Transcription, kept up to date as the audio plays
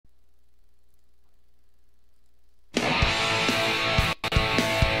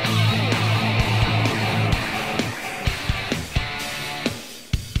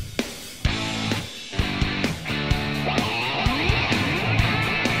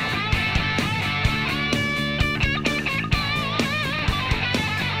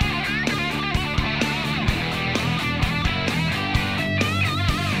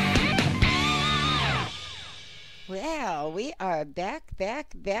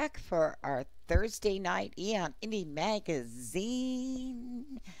back for our Thursday night Eon Indie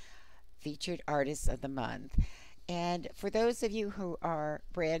Magazine featured artists of the month. And for those of you who are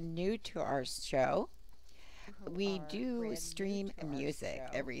brand new to our show, we do stream music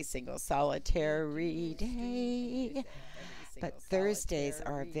every single solitary day. But Thursdays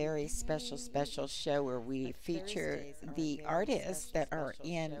are a very special show where we feature the artists that are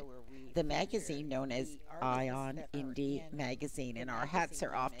in the magazine known as Ion Indie Magazine, and our hats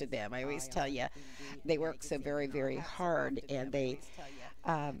are off to them. I always tell you, they work so very hard, and they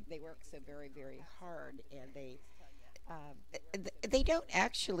don't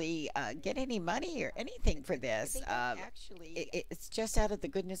actually get any money or anything for this. It's just out of the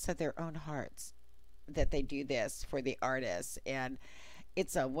goodness of their own hearts that they do this for the artists, and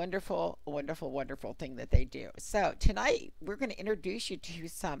it's a wonderful thing that they do. So tonight we're going to introduce you to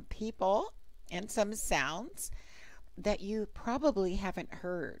some people and some sounds that you probably haven't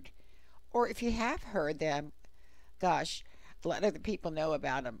heard, or if you have heard them, gosh, let other people know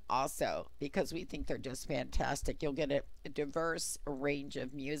about them also, because we think they're just fantastic. You'll get a diverse range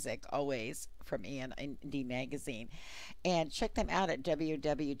of music always from Eon Indie Magazine, and check them out at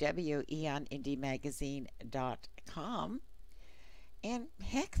www.eonindiemagazine.com. And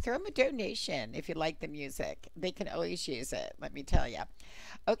heck, throw them a donation if you like the music. They can always use it, let me tell you.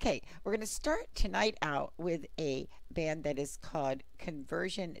 Okay, we're going to start tonight out with a band that is called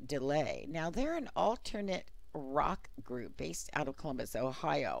Conversion Delay. Now, they're an alternate rock group based out of Columbus,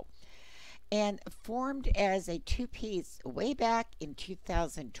 Ohio, and formed as a two-piece way back in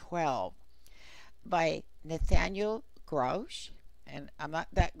 2012 by Nathaniel Grouch, and I'm not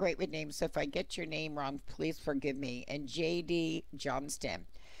that great with names, so if I get your name wrong, please forgive me, and J.D. Johnston.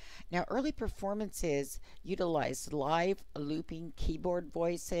 Now, early performances utilized live looping keyboard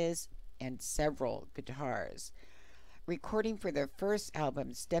voices and several guitars. Recording for their first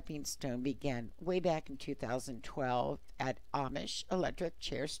album, Stepping Stone, began way back in 2012 at Amish Electric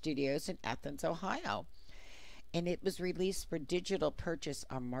Chair Studios in Athens, Ohio. And it was released for digital purchase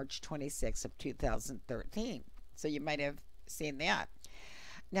on March 26th of 2013. So you might have seen that.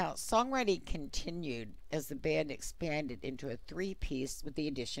 Now, songwriting continued as the band expanded into a three-piece with the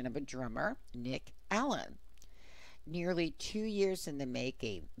addition of a drummer, Nick Allen. Nearly 2 years in the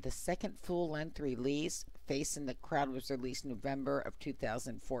making, the second full-length release, Face in the Crowd, was released November of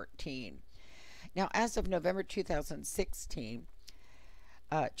 2014. Now, as of November 2016,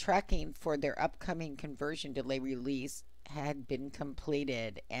 tracking for their upcoming Conversion Delay release had been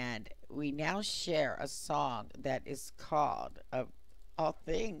completed, and we now share a song that is called, of all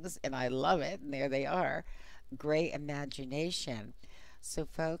things, and I love it, and there they are, Gray Imagination. So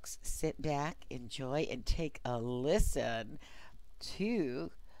folks, sit back, enjoy, and take a listen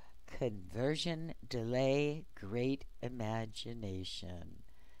to Conversion Delay, Great Imagination.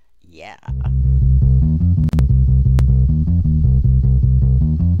 Yeah.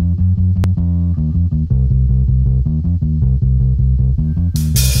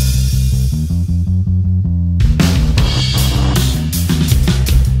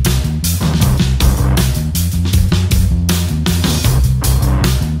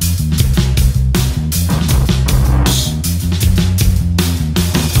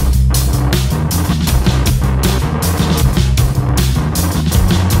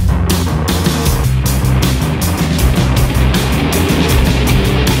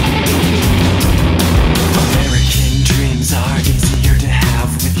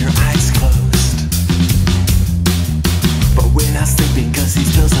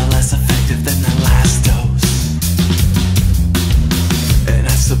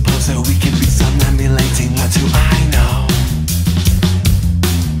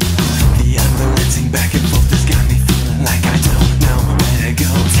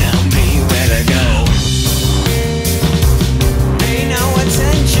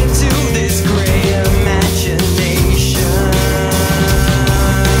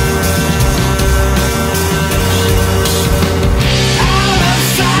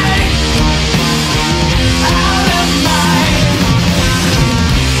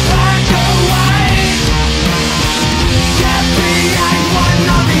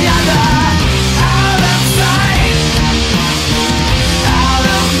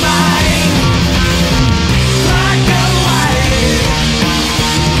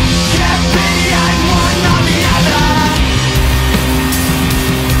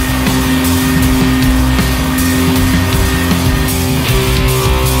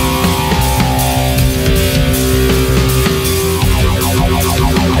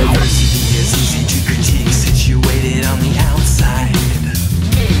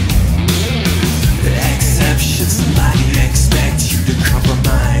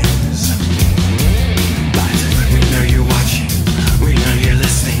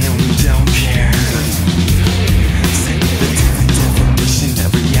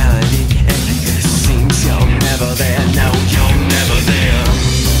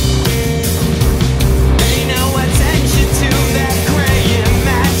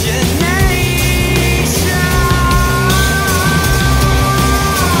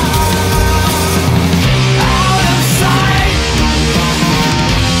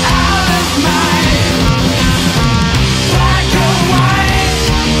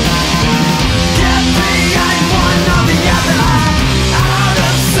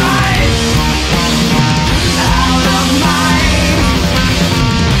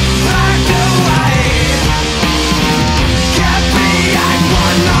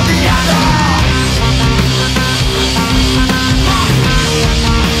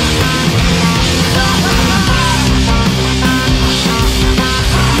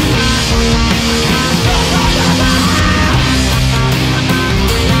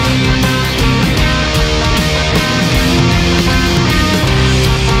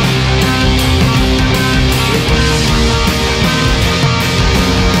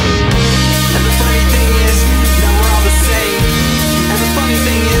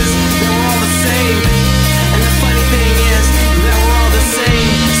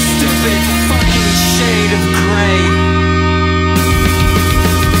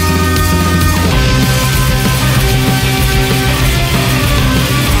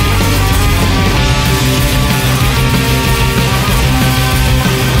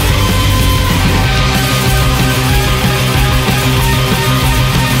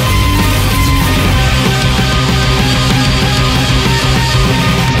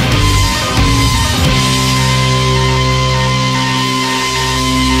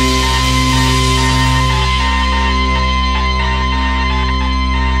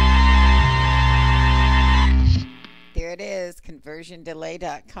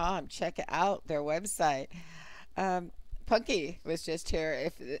 conversiondelay.com. Check out their website. Punky was just here.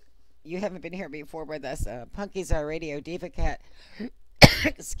 If you haven't been here before with us, Punky's our radio diva cat.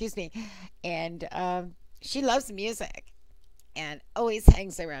 Excuse me. And she loves music and always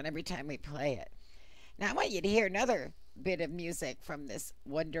hangs around every time we play it. Now, I want you to hear another bit of music from this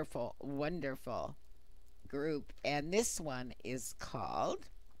wonderful, wonderful group. And this one is called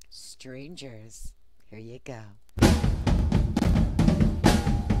Strangers. Here you go.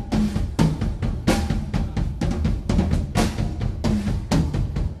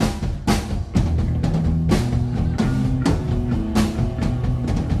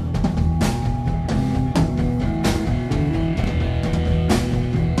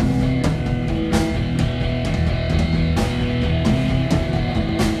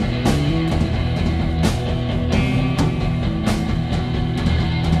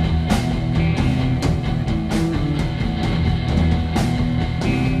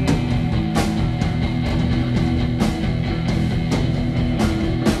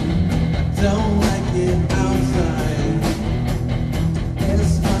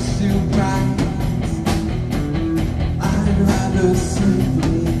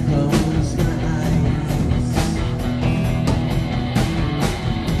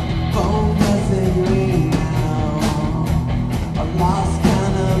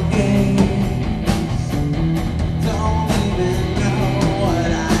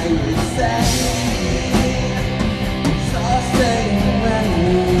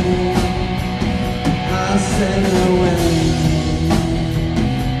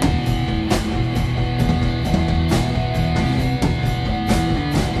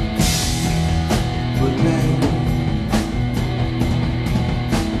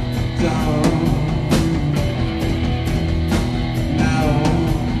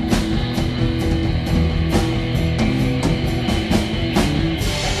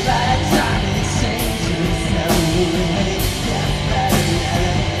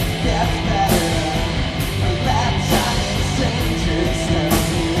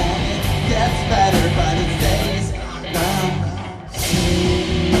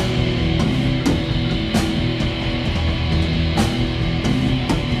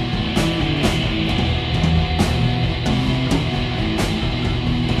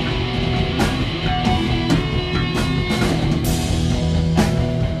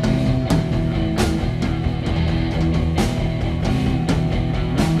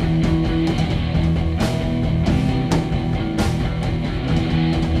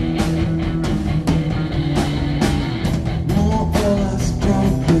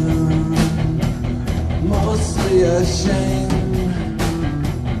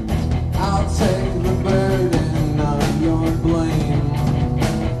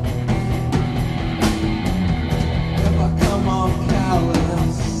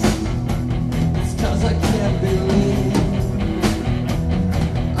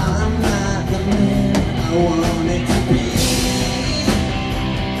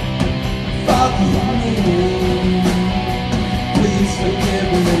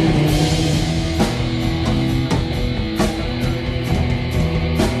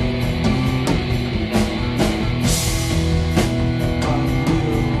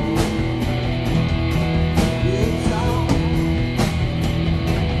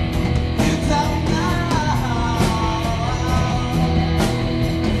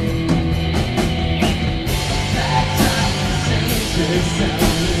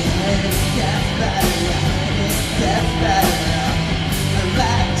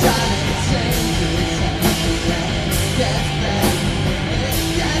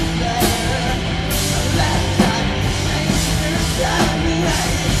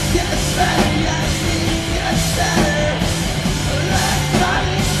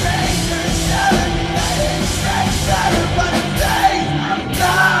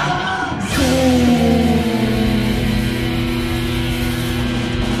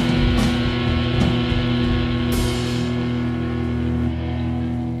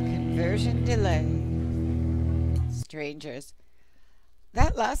 Strangers.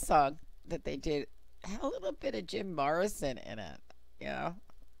 That last song that they did had a little bit of Jim Morrison in it, you know,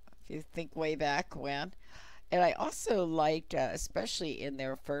 if you think way back when. And I also liked, especially in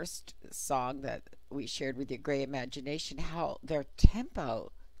their first song that we shared with you, Gray Imagination, how their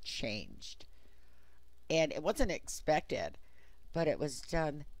tempo changed. And it wasn't expected, but it was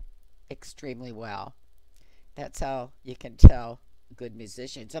done extremely well. That's how you can tell good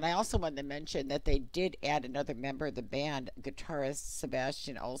musicians. And I also wanted to mention that they did add another member of the band, guitarist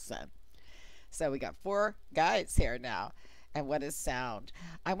Sebastian Olsen. So we got 4 guys here now. And what a sound.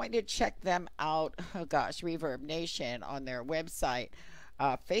 I want you to check them out. Oh gosh, Reverb Nation on their website,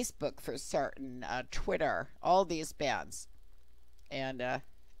 Facebook for certain, Twitter, all these bands. And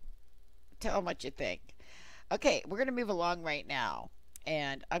tell them what you think. Okay, we're going to move along right now.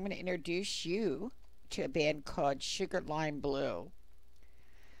 And I'm going to introduce you to a band called Sugar Lime Blue.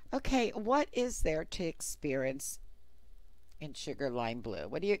 Okay, what is there to experience in Sugar Lime Blue?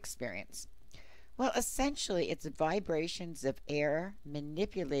 What do you experience? Well, essentially, it's vibrations of air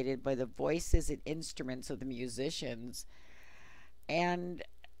manipulated by the voices and instruments of the musicians. And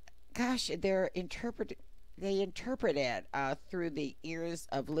gosh, they interpret it through the ears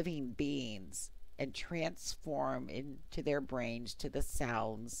of living beings and transform into their brains to the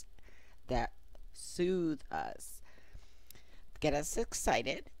sounds that soothe us, get us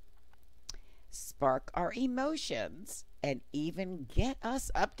excited, spark our emotions, and even get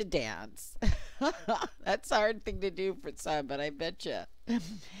us up to dance. That's a hard thing to do for some, but I bet you.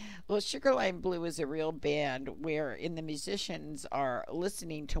 Well, Sugar Lime Blue is a real band wherein the musicians are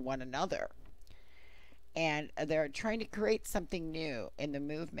listening to one another, and they're trying to create something new in the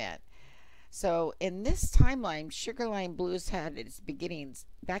movement. So in this timeline, Sugar Lime Blues had its beginnings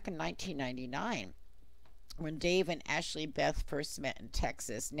back in 1999 when Dave and Ashley Beth first met in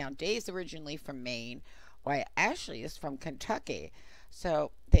Texas. Now, Dave's originally from Maine, while Ashley is from Kentucky.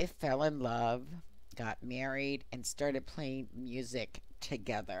 So they fell in love, got married, and started playing music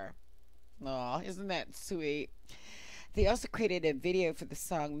together. Oh, isn't that sweet? They also created a video for the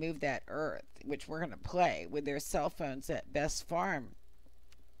song Move That Earth, which we're going to play with their cell phones at Best Farm.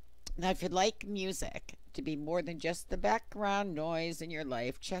 Now, if you'd like music to be more than just the background noise in your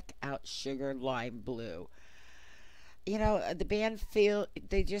life, check out Sugar Lime Blue. You know, the band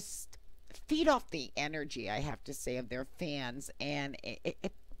they just feed off the energy, I have to say, of their fans, and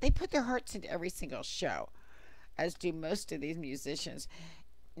they put their hearts into every single show, as do most of these musicians.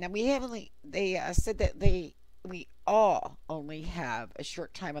 Now, they said that we all only have a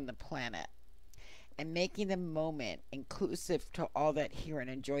short time on the planet, and making the moment inclusive to all that hear and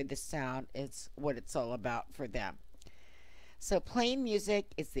enjoy the sound is what it's all about for them. So playing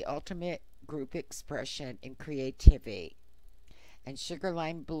music is the ultimate group expression in creativity. And Sugar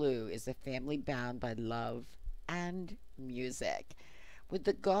Lime Blue is a family bound by love and music, with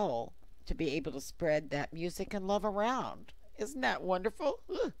the goal to be able to spread that music and love around. Isn't that wonderful?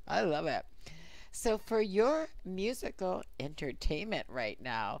 Ooh, I love it. So for your musical entertainment right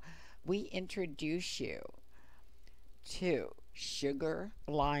now, we introduce you to Sugar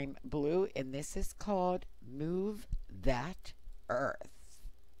Lime Blue, and this is called Move That Earth.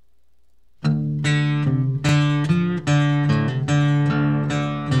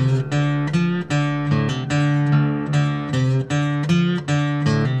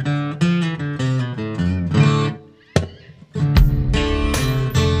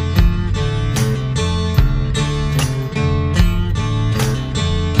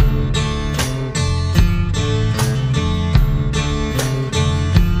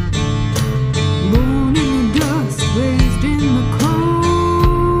 Born in the dust, raised in the cold.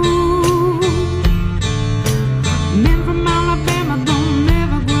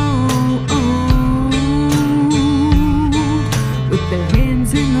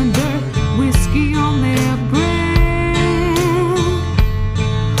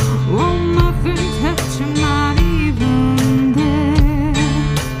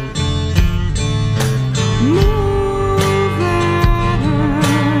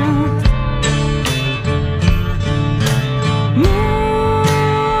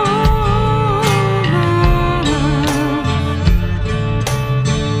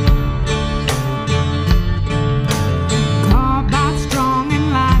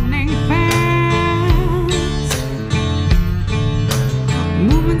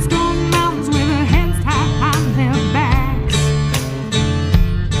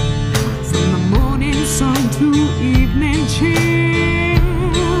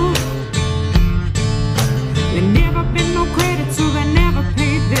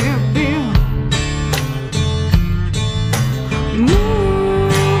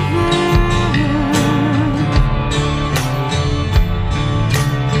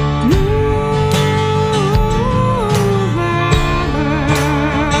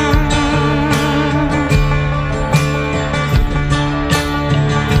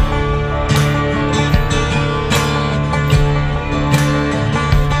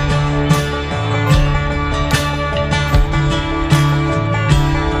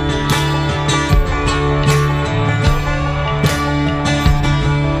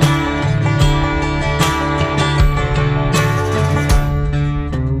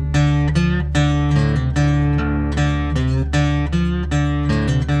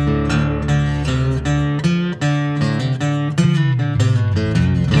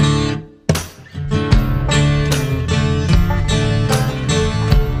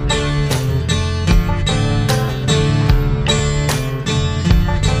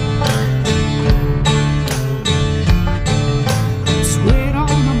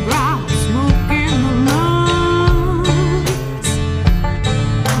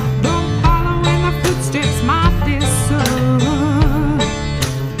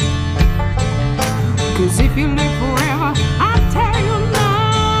 'Cause if you live forever, I tell you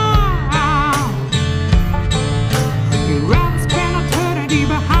now, you'd rather spend eternity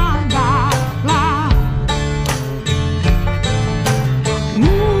behind that cloud.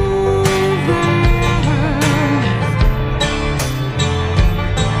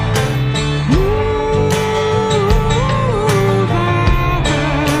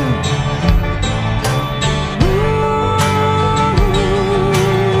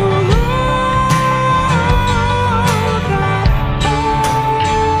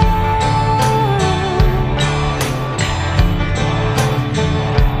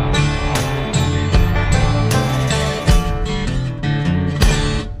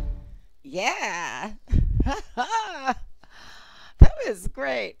 Yeah. That was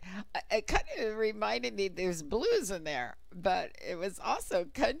great. It kind of reminded me there's blues in there, but it was also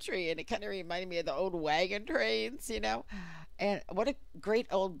country, and it kind of reminded me of the old wagon trains, you know. And what a great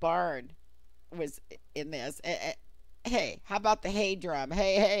old barn was in this. Hey, how about the hay drum?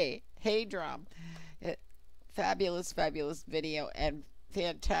 Hey, hey, hay drum. Uh, Fabulous, fabulous video and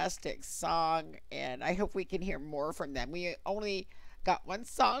fantastic song. And I hope we can hear more from them. We only got one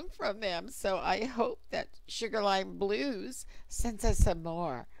song from them, so I hope that Sugarline Blues sends us some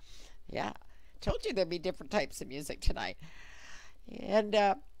more. Yeah, told you there'd be different types of music tonight. And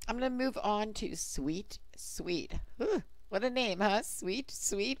I'm going to move on to Sweet Sweet. Whew, what a name, huh? Sweet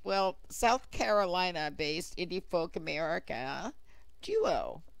Sweet. Well, South Carolina based indie folk America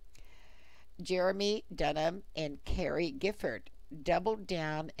duo Jeremy Dunham and Carrie Gifford doubled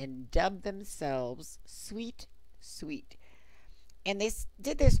down and dubbed themselves Sweet Sweet. And they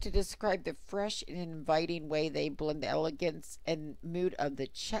did this to describe the fresh and inviting way they blend the elegance and mood of the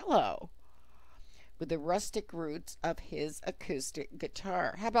cello with the rustic roots of his acoustic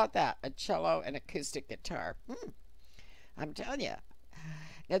guitar. How about that? A cello and acoustic guitar. I'm telling you.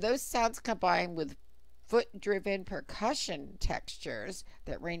 Now, those sounds combined with foot-driven percussion textures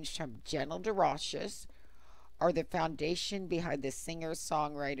that range from gentle to raucous are the foundation behind the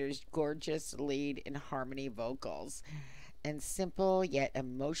singer-songwriter's gorgeous lead and harmony vocals. And simple yet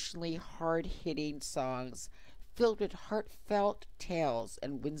emotionally hard-hitting songs filled with heartfelt tales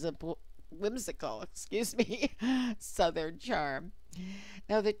and whimsical, southern charm.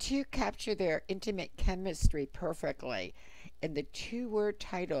 Now, the two capture their intimate chemistry perfectly in the two-word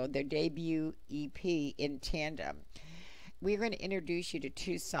title of their debut EP, In Tandem. We're going to introduce you to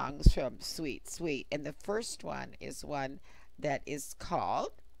two songs from Sweet Sweet, and the first one is one that is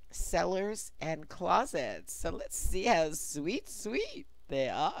called Cellars and Closets. So let's see how sweet they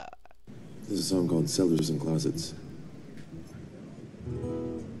are. There's a song called Cellars and Closets.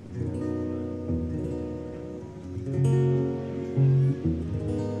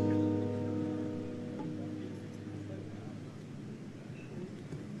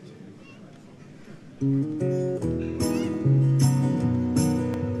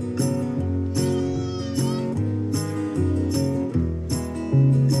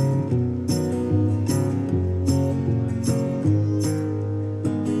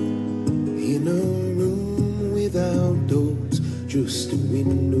 In a room without doors, just a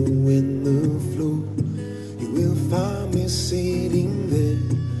window and the floor, you will find me sitting there,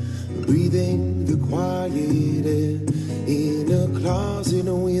 breathing the quiet air, in a closet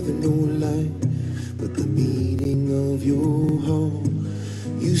with no light, but the beating of your heart.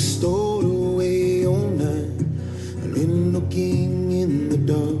 You stored away all night, and then looking in the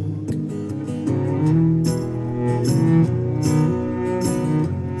dark.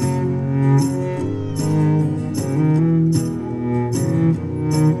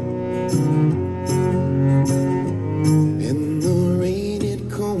 And the rain, it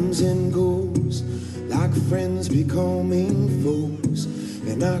comes and goes, like friends becoming foes.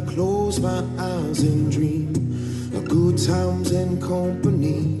 And I close my eyes and dream of good times and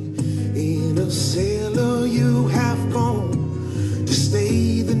company. In a cellar you have gone to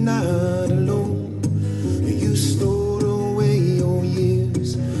stay the night alone. You stored away your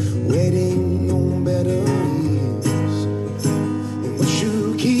years, waiting on better years. But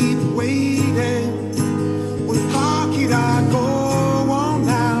you keep waiting. What pocket I go on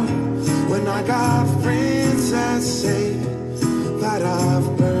now, when I got friends that say that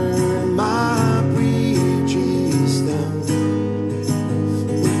I've burned my bridges down.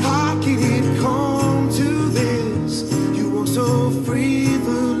 How could it come to this? You were so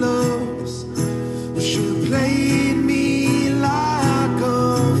frivolous.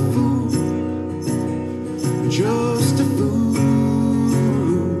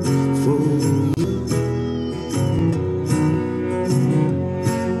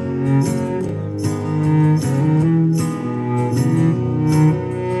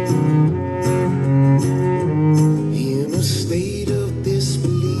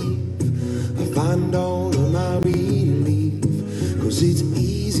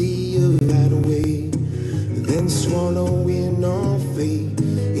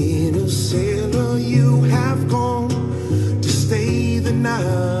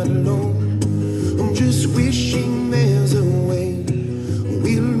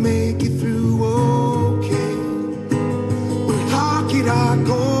 I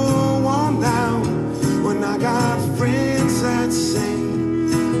go on now when I got friends that say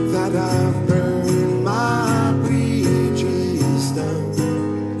that I've burned my bridges down?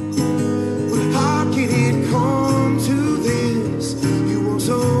 Well, how could it come to this? You were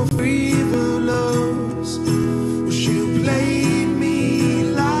so frivolous. Well, she played me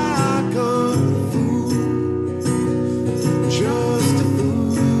like a fool, just a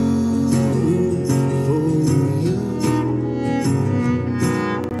fool for you.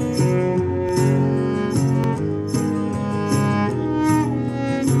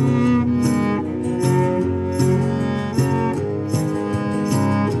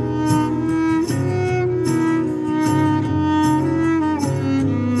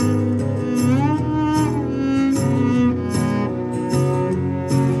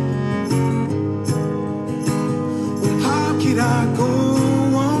 How could I go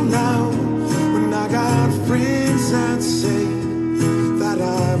on now when I got friends that say that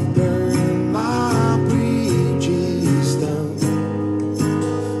I've burned my bridges down?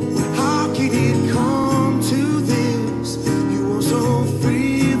 How could it come to this? You were so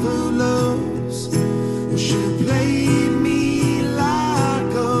frivolous. Well, she played me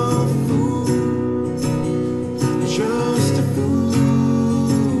like a fool, just a fool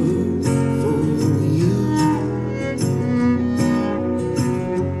for you.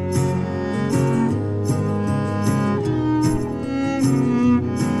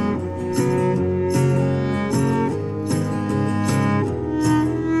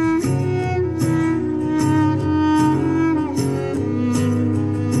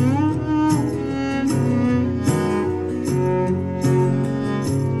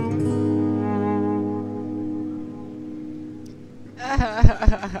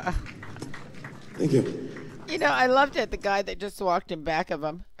 Thank you. You know, I loved it. The guy that just walked in back of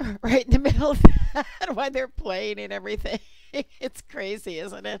him, right in the middle of that, while they're playing and everything. It's crazy,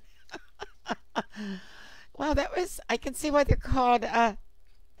 isn't it? Wow, that was, I can see why they're called a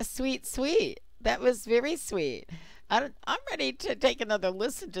sweet, sweet. That was very sweet. I'm ready to take another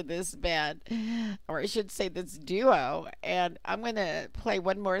listen to this band, or I should say this duo. And I'm going to play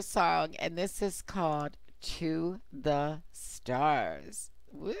one more song, and this is called To the Stars.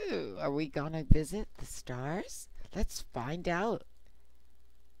 Woo, are we going to visit the stars? Let's find out.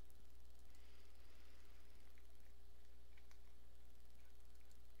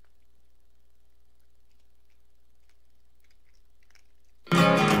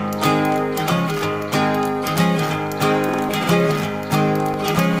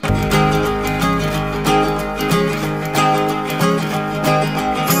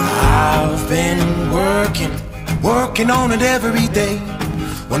 I've been working on it every day.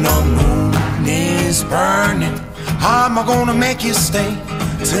 When the moon is burning, how am I gonna make you stay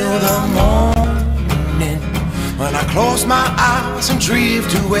till the morning? When I close my eyes and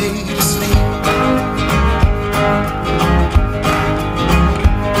drift away to sleep.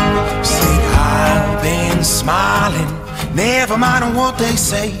 See, I've been smiling, never mind what they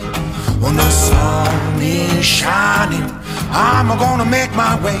say. When the sun is shining, how am I gonna make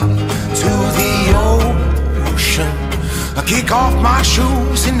my way to the ocean? I kick off my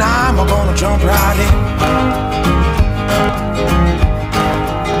shoes and I'm gonna jump right in.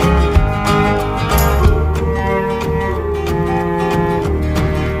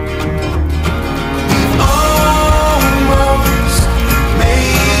 We've almost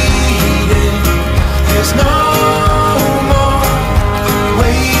made it. There's no more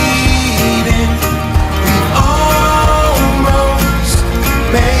waiting. We've almost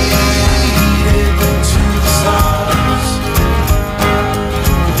made it to the stars.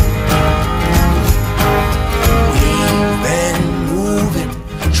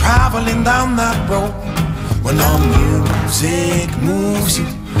 Traveling down that road, when the music moves you,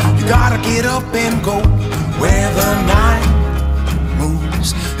 you gotta get up and go where the night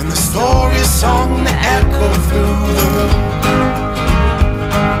moves and the story's sung to echo through the room.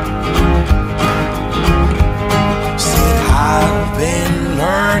 Said I've been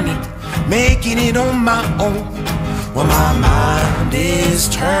learning, making it on my own. Well, my mind is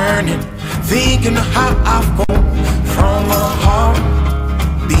turning, thinking of how I've grown from a heart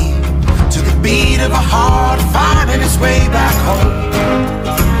to the beat of a heart finding its way back home.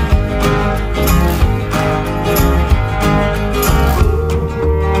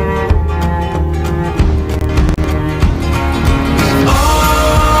 We've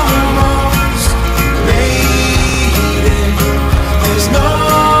almost made it. There's no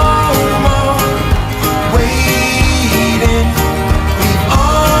more waiting. We've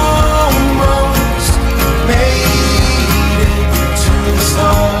almost made it to the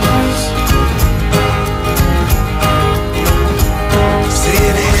stars.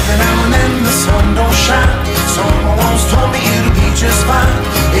 shine. Someone once told me it'll be just fine.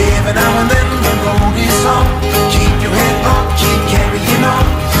 Every now and then the road is long. Keep your head up, keep carrying on.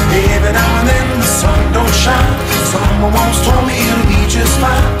 Every now and then the sun don't shine. Someone once told me it'll be just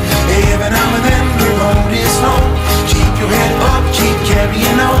fine. Every now and then the road is long. Keep your head up, keep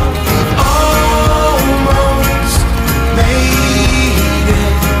carrying on. Almost made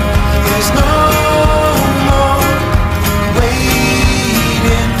it. There's no more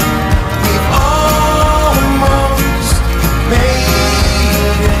waiting. We've almost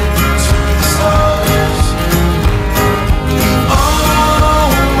made it to the stars. We've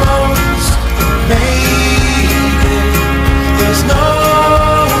almost made it. There's no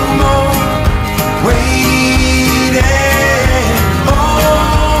more waiting.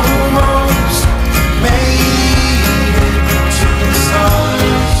 Almost made it to the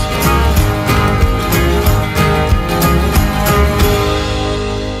stars.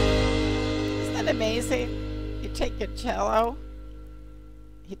 Isn't that amazing? You take a cello,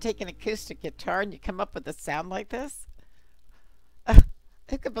 you take an acoustic guitar, and you come up with a sound like this.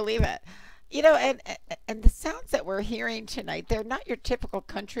 Who could believe it? You know, and the sounds that we're hearing tonight, they're not your typical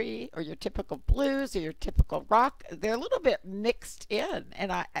country or your typical blues or your typical rock. They're a little bit mixed in,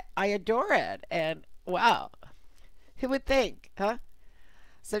 and I adore it. And wow, who would think, huh?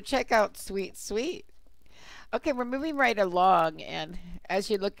 So check out Sweet Sweet. Okay, we're moving right along, and as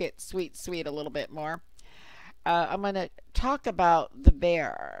you look at Sweet Sweet a little bit more, I'm going to talk about the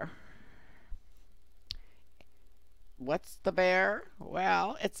bear. What's the bear?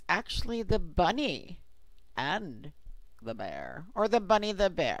 Well, it's actually the bunny and the bear, or the bunny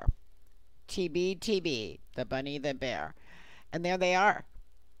the bear. TB, the bunny the bear. And there they are,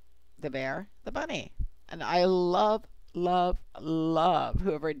 the bear, the bunny. And I love, love, love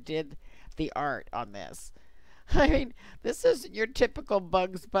whoever did the art on this. I mean, this isn't your typical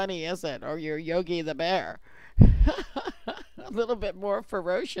Bugs Bunny, is it? Or your Yogi the Bear. A little bit more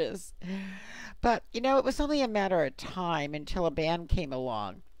ferocious. But, you know, it was only a matter of time until a band came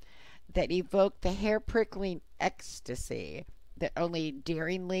along that evoked the hair-prickling ecstasy that only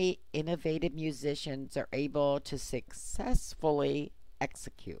daringly innovative musicians are able to successfully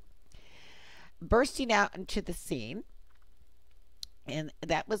execute. Bursting out into the scene, and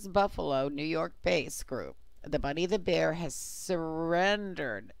that was Buffalo, New York-based group. The Bunny the Bear has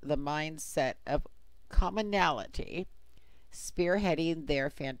surrendered the mindset of commonality, spearheading their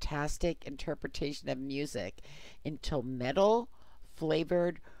fantastic interpretation of music into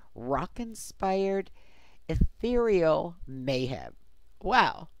metal-flavored, rock-inspired, ethereal mayhem.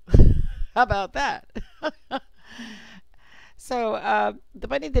 Wow. How about that? So the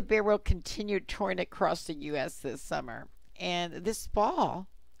Bunny the Bear will continue touring across the U.S. this summer. And this fall,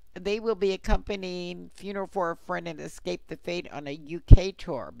 they will be accompanying Funeral for a Friend and Escape the Fate on a UK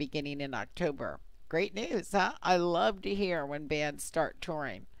tour beginning in October. Great news, huh? I love to hear when bands start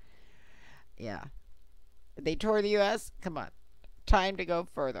touring. Yeah. They tour the U.S.? Come on. Time to go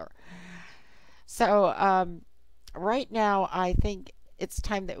further. So right now, I think it's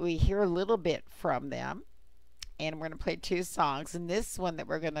time that we hear a little bit from them. And we're going to play two songs. And this one that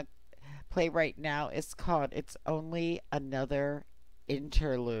we're going to play right now is called It's Only Another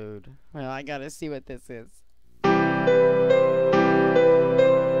Interlude. Well, I got to see what this is.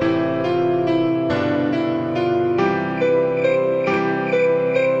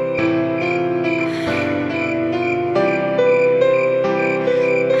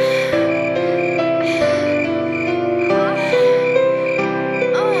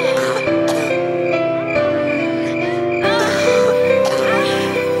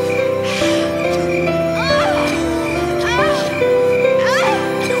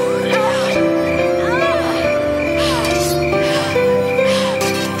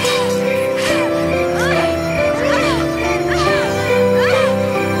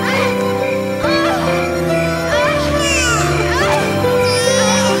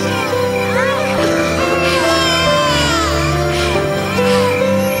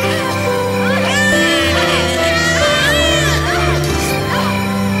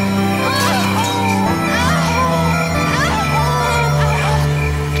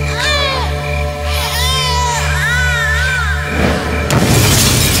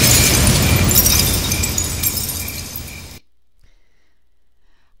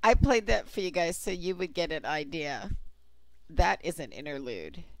 I played that for you guys so you would get an idea. That is an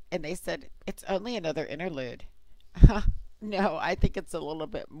interlude. And they said, it's only another interlude. No, I think it's a little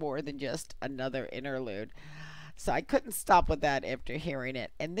bit more than just another interlude. So I couldn't stop with that after hearing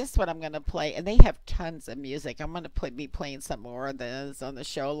it. And this one I'm going to play, and they have tons of music. I'm going to be playing some more of those on the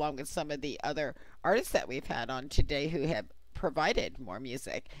show, along with some of the other artists that we've had on today who have provided more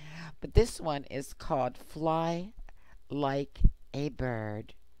music. But this one is called Fly Like a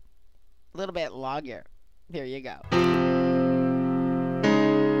Bird. A little bit longer. Here you go.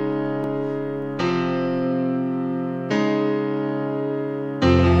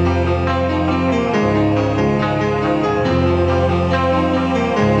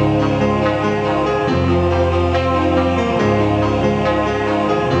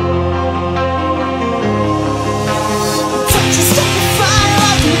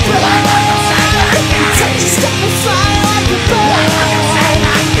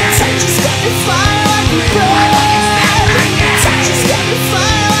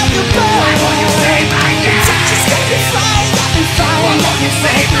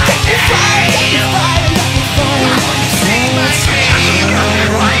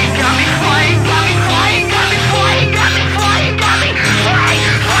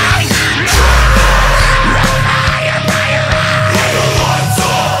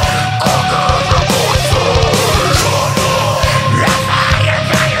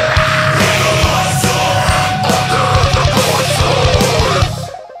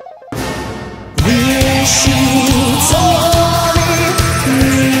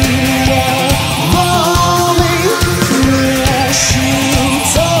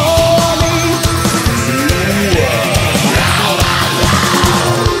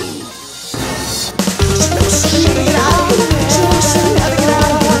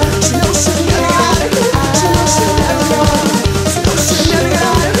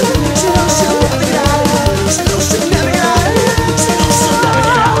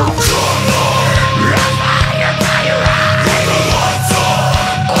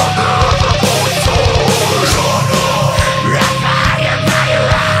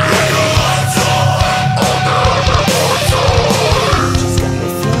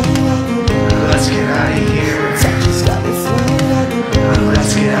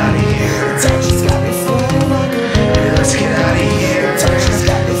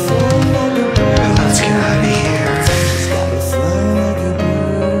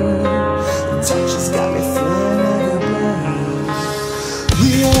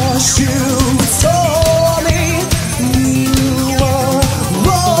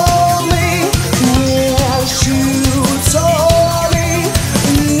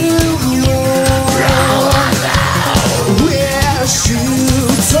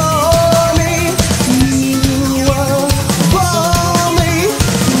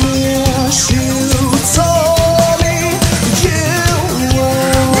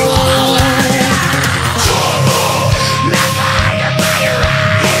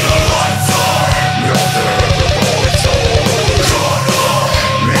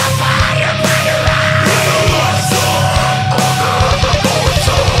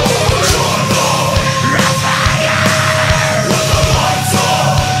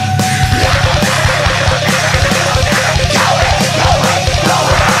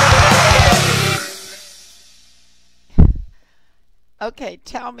 Okay,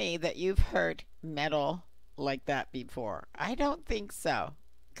 tell me that you've heard metal like that before. I don't think so.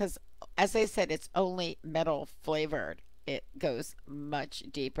 Because, as I said, it's only metal flavored. It goes much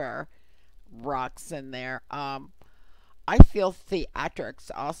deeper. Rocks in there. I feel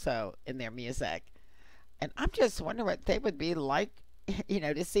theatrics also in their music. And I'm just wondering what they would be like,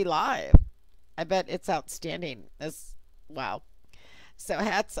 to see live. I bet it's outstanding. Wow. So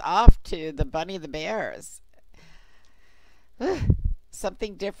hats off to the Bunny the Bears.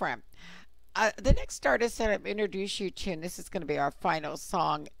 Something different. The next artist that I'm introduce you to, and this is going to be our final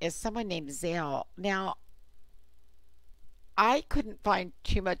song, is someone named Zale. Now, I couldn't find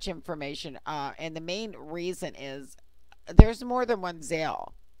too much information, and the main reason is there's more than one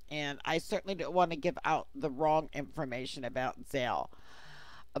Zale, and I certainly don't want to give out the wrong information about Zale,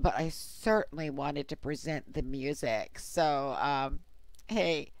 but I certainly wanted to present the music. So,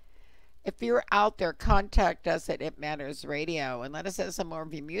 hey, if you're out there, contact us at It Matters Radio and let us have some more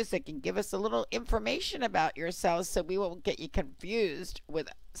of your music and give us a little information about yourselves so we won't get you confused with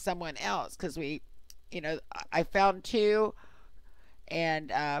someone else. Because I found two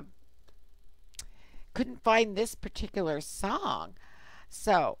and couldn't find this particular song.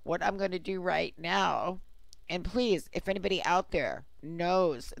 So what I'm going to do right now, and please, if anybody out there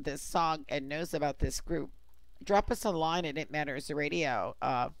knows this song and knows about this group, drop us a line at It Matters Radio.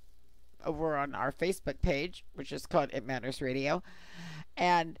 Over on our Facebook page, which is called It Matters Radio,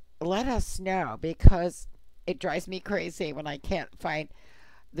 and let us know, because it drives me crazy when I can't find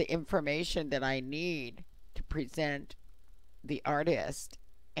the information that I need to present the artist.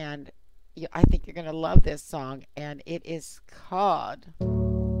 And I think you're going to love this song, and it is called,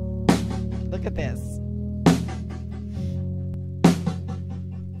 look at this,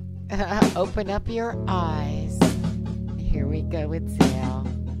 Open up your eyes. Here we go with Zale.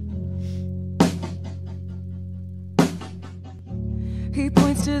 He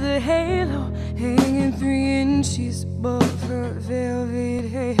points to the halo hanging 3 inches above her velvet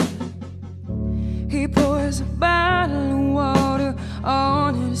hair. He pours a bottle of water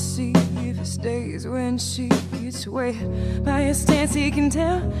on her to see if it stays when she gets wet. By her stance he can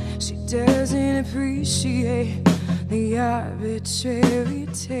tell she doesn't appreciate the arbitrary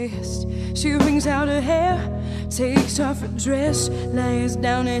test. She wrings out her hair, takes off her dress, lies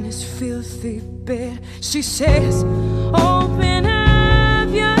down in his filthy bed. She says, open up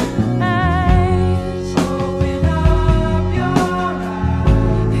your eyes. Open up your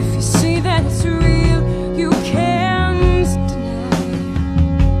eyes. If you see that it's real, you can't deny.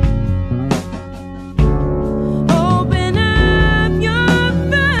 Open up your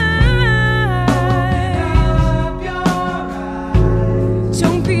eyes.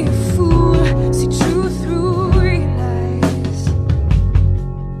 Don't be a fool, see truth through your lies.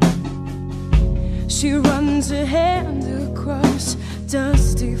 She runs her hand across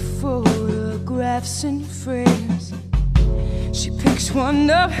dusty photographs and frames. She picks one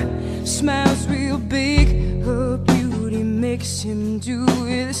up, smiles real big. Her beauty makes him do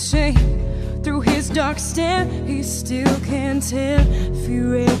the same. Through his dark stare, he still can't tell if he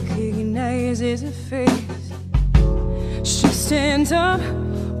recognizes her face. She stands up,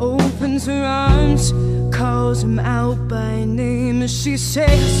 opens her arms, calls him out by name as she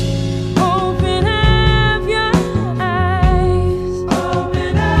says, open up your eyes.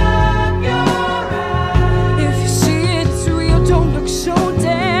 Open up your eyes. If you see it's real, don't look so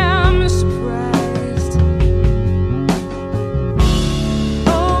damn surprised.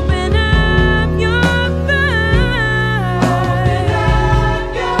 Open up your eyes. Open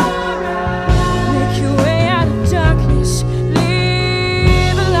up your eyes. Make your way out of darkness,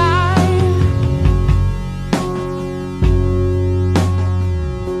 live alive.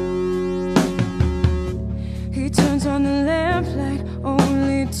 He turns on the lamplight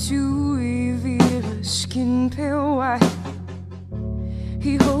only to reveal her skin pale white.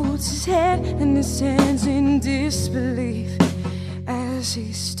 He holds his head in his hands in disbelief as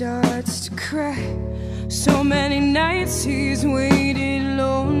he starts to cry. So many nights he's waited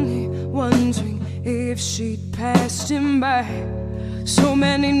lonely, wondering if she'd passed him by. So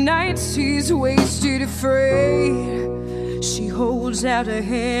many nights he's wasted afraid. She holds out her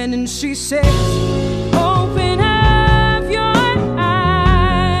hand and she says, open up your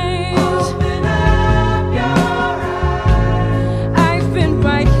eyes. Open up your eyes. I've been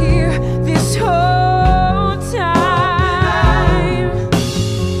right here this whole time.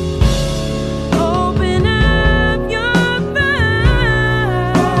 Open up your eyes.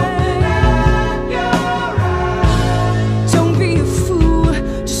 Open up your eyes. Don't be a fool,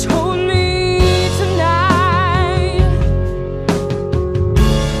 just hold me tonight.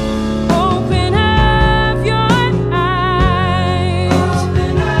 Open up your eyes.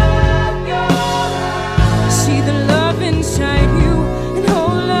 Open up your eyes. See the love inside you and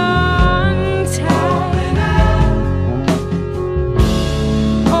hold on tight.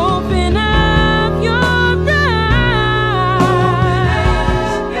 Open up your eyes.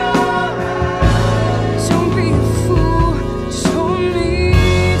 Don't be a fool, just hold me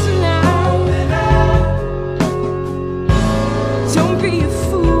tonight. Don't be a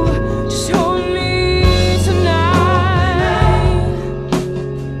fool, just hold me tonight.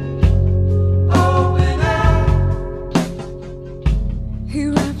 Open up. He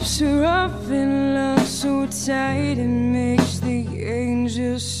wraps her up in love so tight it makes the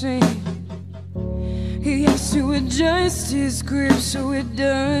angels sing. He has to adjust his grip so it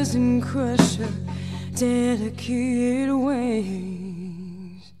doesn't crush her delicate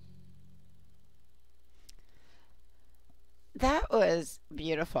wings. That was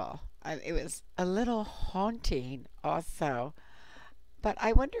beautiful. It was a little haunting also. But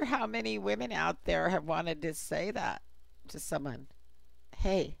I wonder how many women out there have wanted to say that to someone.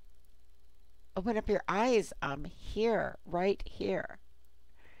 Hey, open up your eyes. I'm here, right here.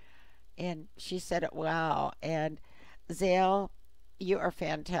 And she said it well. And Zale, you are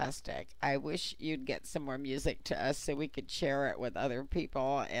fantastic. I wish you'd get some more music to us so we could share it with other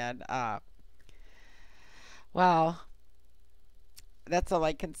people. And, well, that's all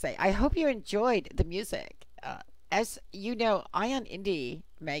I can say. I hope you enjoyed the music. As you know, Ion Indie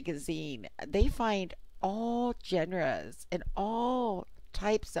magazine, they find all genres and all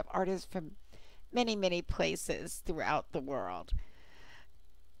types of artists from many, many places throughout the world.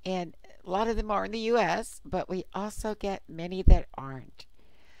 And a lot of them are in the US, but we also get many that aren't.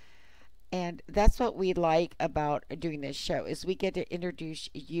 And that's what we like about doing this show is we get to introduce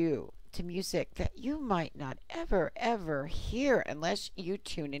you to music that you might not ever hear unless you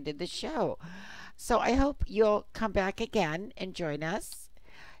tune into the show. So I hope you'll come back again and join us.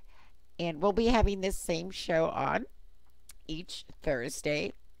 And we'll be having this same show on each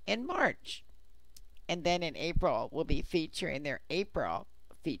Thursday in March. And then in April, we'll be featuring their April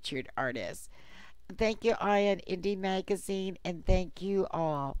featured artists. Thank you, Ion Indie Magazine, and thank you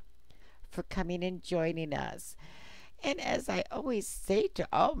all for coming and joining us. And as I always say to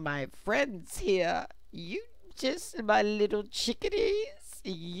all my friends here, you just my little chickadees,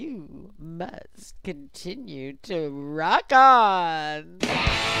 you must continue to rock on.